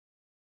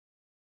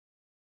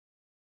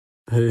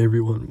Hey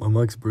everyone, my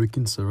mic's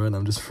broken, so right now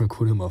I'm just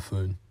recording my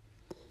phone.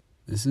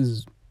 This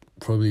is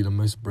probably the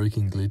most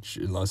broken glitch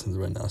in license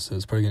right now, so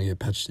it's probably gonna get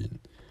patched in.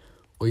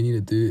 All you need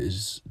to do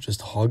is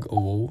just hug a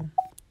wall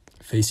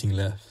facing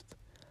left.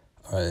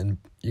 Alright, and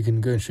you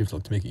can go in shift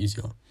lock to make it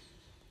easier.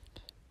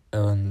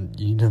 And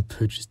you need to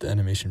purchase the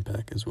animation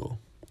pack as well.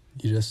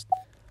 You just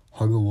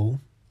hug a wall,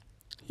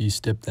 you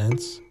step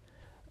dance.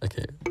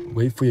 Okay,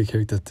 wait for your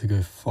character to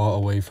go far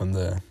away from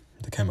the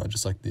camera,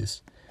 just like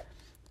this.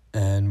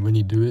 And when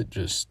you do it,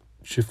 just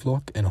shift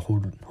lock and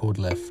hold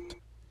left.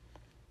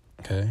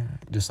 Okay,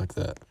 just like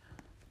that.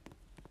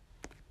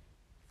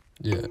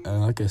 Yeah,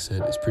 and like I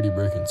said, it's pretty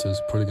broken, so it's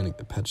probably gonna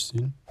get patched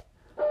soon.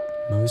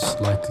 Most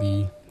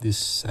likely this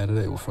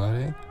Saturday or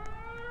Friday,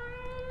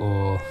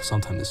 or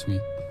sometime this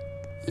week.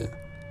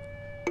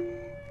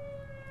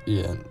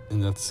 Yeah,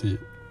 and that's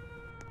it.